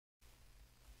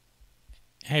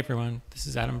Hey everyone, this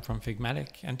is Adam from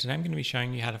Figmatic, and today I'm going to be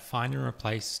showing you how to find and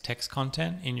replace text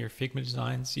content in your Figma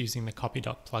designs using the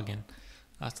CopyDoc plugin.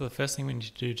 So the first thing we need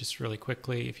to do just really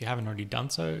quickly, if you haven't already done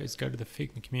so, is go to the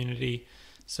Figma community,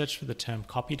 search for the term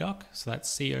CopyDoc, so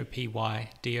that's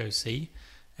COPYDOC,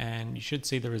 and you should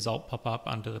see the result pop up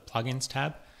under the Plugins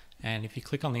tab, and if you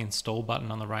click on the Install button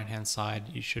on the right hand side,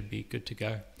 you should be good to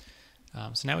go.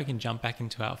 So now we can jump back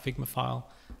into our Figma file,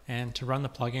 and to run the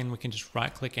plugin we can just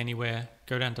right click anywhere,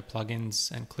 go down to plugins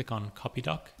and click on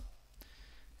CopyDoc,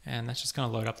 and that's just going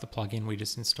to load up the plugin we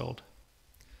just installed.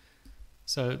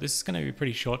 So this is going to be a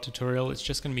pretty short tutorial. It's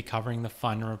just going to be covering the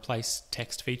find and replace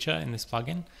text feature in this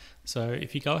plugin. So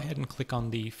if you go ahead and click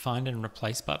on the find and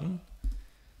replace button,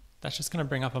 that's just going to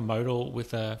bring up a modal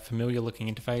with a familiar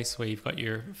looking interface where you've got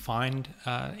your find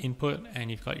input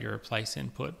and you've got your replace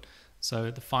input.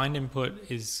 So the find input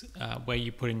is where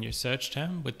you put in your search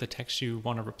term with the text you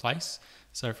want to replace.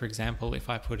 So for example, if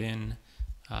I put in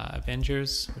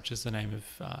Avengers, which is the name of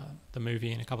the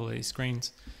movie in a couple of these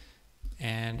screens,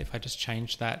 and if I just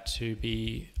change that to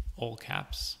be all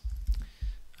caps,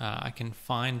 I can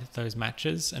find those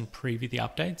matches and preview the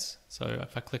updates. So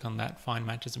if I click on that find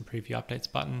matches and preview updates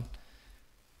button,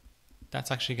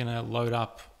 that's actually going to load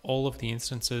up all of the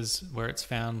instances where it's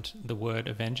found the word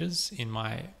Avengers in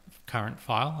my current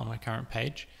file on my current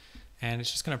page, and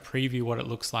it's just going to preview what it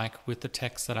looks like with the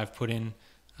text that I've put in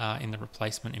the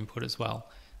replacement input as well.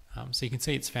 So you can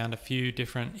see it's found a few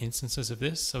different instances of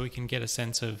this, so we can get a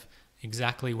sense of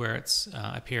exactly where it's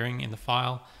appearing in the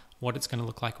file, what it's going to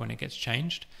look like when it gets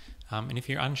changed. And if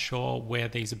you're unsure where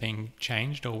these are being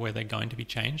changed or where they're going to be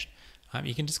changed,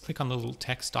 you can just click on the little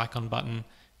text icon button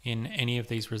in any of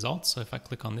these results. So if I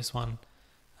click on this one,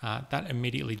 that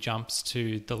immediately jumps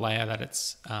to the layer that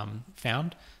it's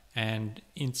found and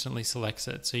instantly selects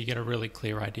it. So you get a really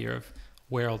clear idea of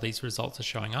where all these results are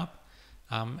showing up.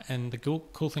 And the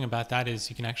cool thing about that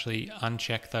is you can actually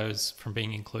uncheck those from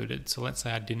being included. So let's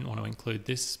say I didn't want to include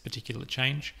this particular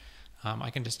change.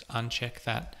 I can just uncheck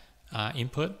that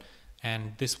input,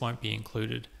 and this won't be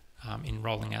included in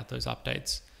rolling out those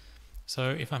updates.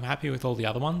 So if I'm happy with all the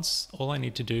other ones, all I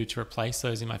need to do to replace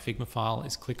those in my Figma file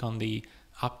is click on the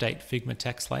Update Figma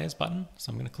Text Layers button.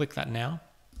 So I'm going to click that now.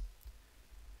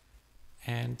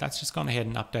 And that's just gone ahead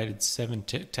and updated 7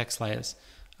 text layers.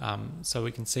 So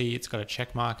we can see it's got a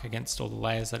check mark against all the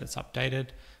layers that it's updated.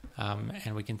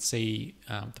 And we can see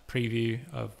the preview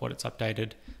of what it's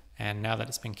updated. And now that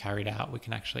it's been carried out, we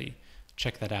can actually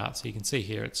check that out. So you can see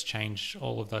here it's changed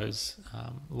all of those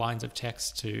lines of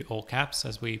text to all caps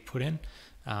as we put in,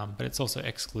 but it's also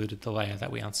excluded the layer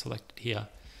that we unselected here.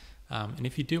 And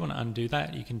if you do want to undo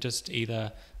that, you can just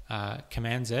either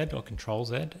Command Z or Control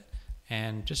Z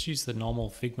and just use the normal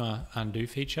Figma undo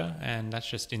feature, and that's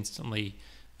just instantly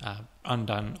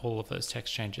undone all of those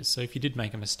text changes. So if you did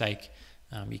make a mistake,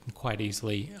 you can quite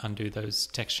easily undo those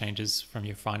text changes from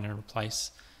your find and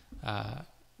replace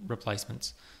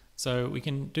replacements. So we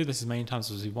can do this as many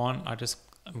times as we want. I'm just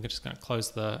going to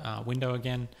close the window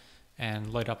again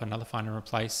and load up another find and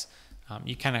replace.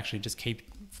 You can actually just keep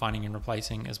finding and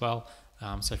replacing as well.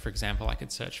 So for example, I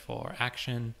could search for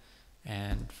action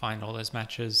and find all those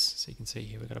matches. So you can see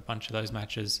here we've got a bunch of those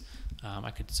matches.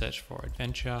 I could search for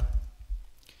adventure,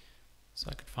 so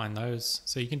I could find those.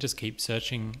 So you can just keep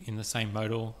searching in the same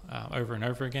modal over and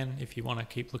over again if you want to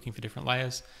keep looking for different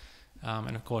layers.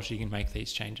 And of course you can make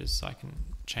these changes. So I can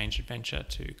change adventure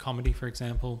to comedy, for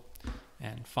example,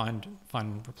 and find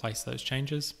and replace those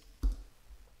changes.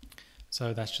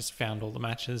 So that's just found all the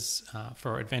matches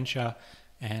for adventure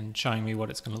and showing me what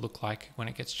it's going to look like when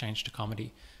it gets changed to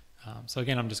comedy. So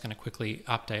again, I'm just going to quickly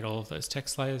update all of those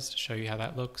text layers to show you how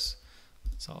that looks.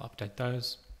 So I'll update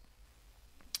those.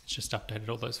 It's just updated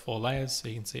all those 4 layers, so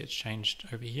you can see it's changed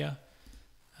over here.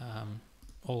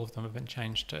 All of them have been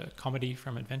changed to comedy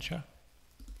from adventure.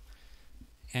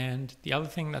 And the other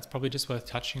thing that's probably just worth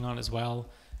touching on as well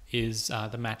is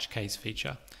the match case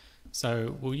feature.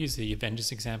 So we'll use the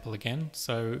Avengers example again.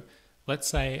 So let's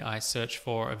say I search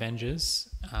for Avengers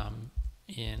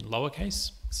in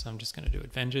lowercase. So I'm just going to do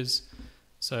Avengers.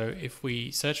 So if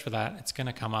we search for that, it's going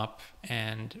to come up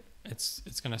and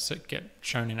it's going to get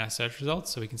shown in our search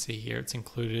results. So we can see here it's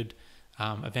included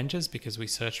Avengers because we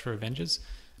searched for Avengers.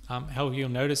 However, you'll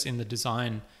notice in the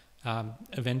design,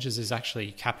 Avengers is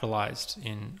actually capitalized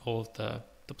in all of the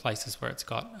places where it's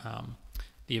got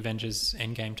the Avengers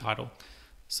Endgame title.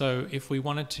 So if we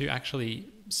wanted to actually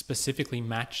specifically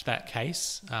match that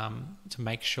case to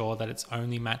make sure that it's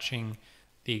only matching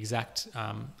the exact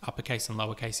uppercase and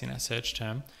lowercase in our search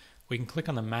term, we can click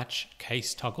on the match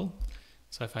case toggle.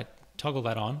 So if I toggle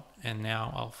that on, and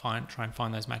now I'll try and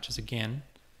find those matches again,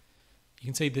 you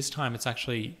can see this time it's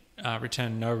actually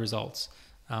returned no results.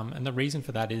 And the reason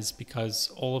for that is because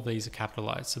all of these are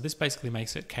capitalized. So this basically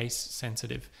makes it case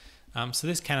sensitive. So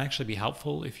this can actually be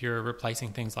helpful if you're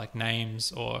replacing things like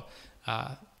names or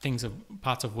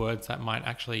parts of words that might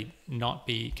actually not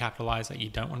be capitalized that you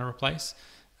don't want to replace.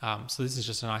 So this is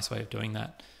just a nice way of doing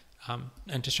that.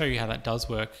 And to show you how that does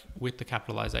work with the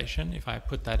capitalization, if I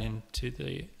put that into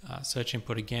the search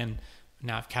input again,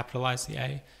 now I've capitalized the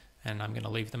A, and I'm going to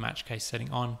leave the match case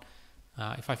setting on.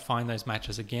 If I find those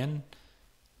matches again,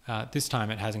 this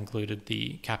time it has included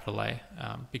the capital A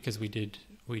because we did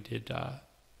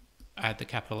add the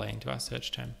capital A into our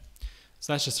search term.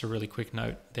 So that's just a really quick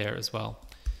note there as well.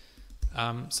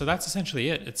 So that's essentially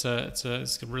it. It's a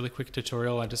really quick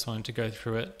tutorial. I just wanted to go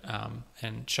through it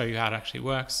and show you how it actually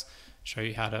works, show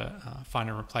you how to find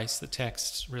and replace the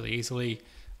text really easily,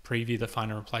 preview the find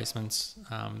and replacements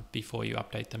before you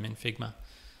update them in Figma.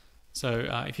 So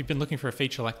if you've been looking for a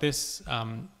feature like this,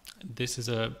 this is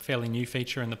a fairly new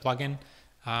feature in the plugin.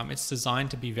 It's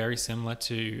designed to be very similar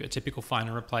to a typical find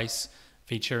and replace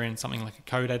feature in something like a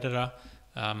code editor.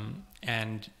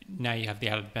 And now you have the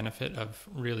added benefit of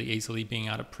really easily being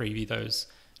able to preview those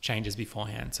changes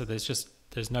beforehand. So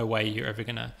there's no way you're ever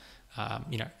going to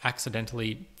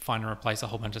accidentally find and replace a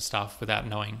whole bunch of stuff without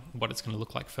knowing what it's going to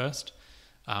look like first.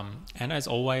 And as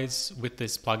always with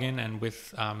this plugin and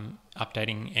with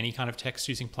updating any kind of text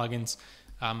using plugins,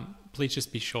 please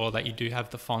just be sure that you do have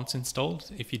the fonts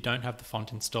installed. If you don't have the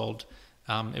font installed,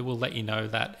 it will let you know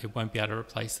that it won't be able to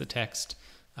replace the text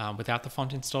without the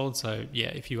font installed. So yeah,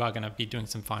 if you are going to be doing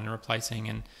some find and replacing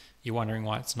and you're wondering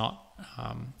why it's not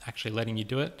actually letting you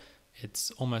do it,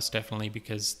 it's almost definitely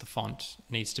because the font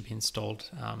needs to be installed.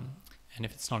 And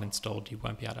if it's not installed, you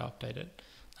won't be able to update it.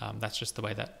 That's just the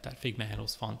way that Figma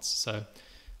handles fonts. So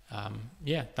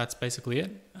yeah, that's basically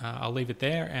it. I'll leave it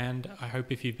there, and I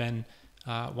hope if you've been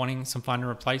wanting some find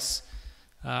and replace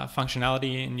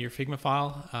functionality in your Figma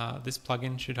file, this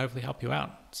plugin should hopefully help you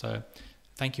out. So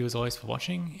thank you as always for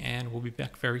watching, and we'll be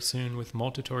back very soon with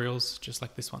more tutorials just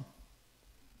like this one.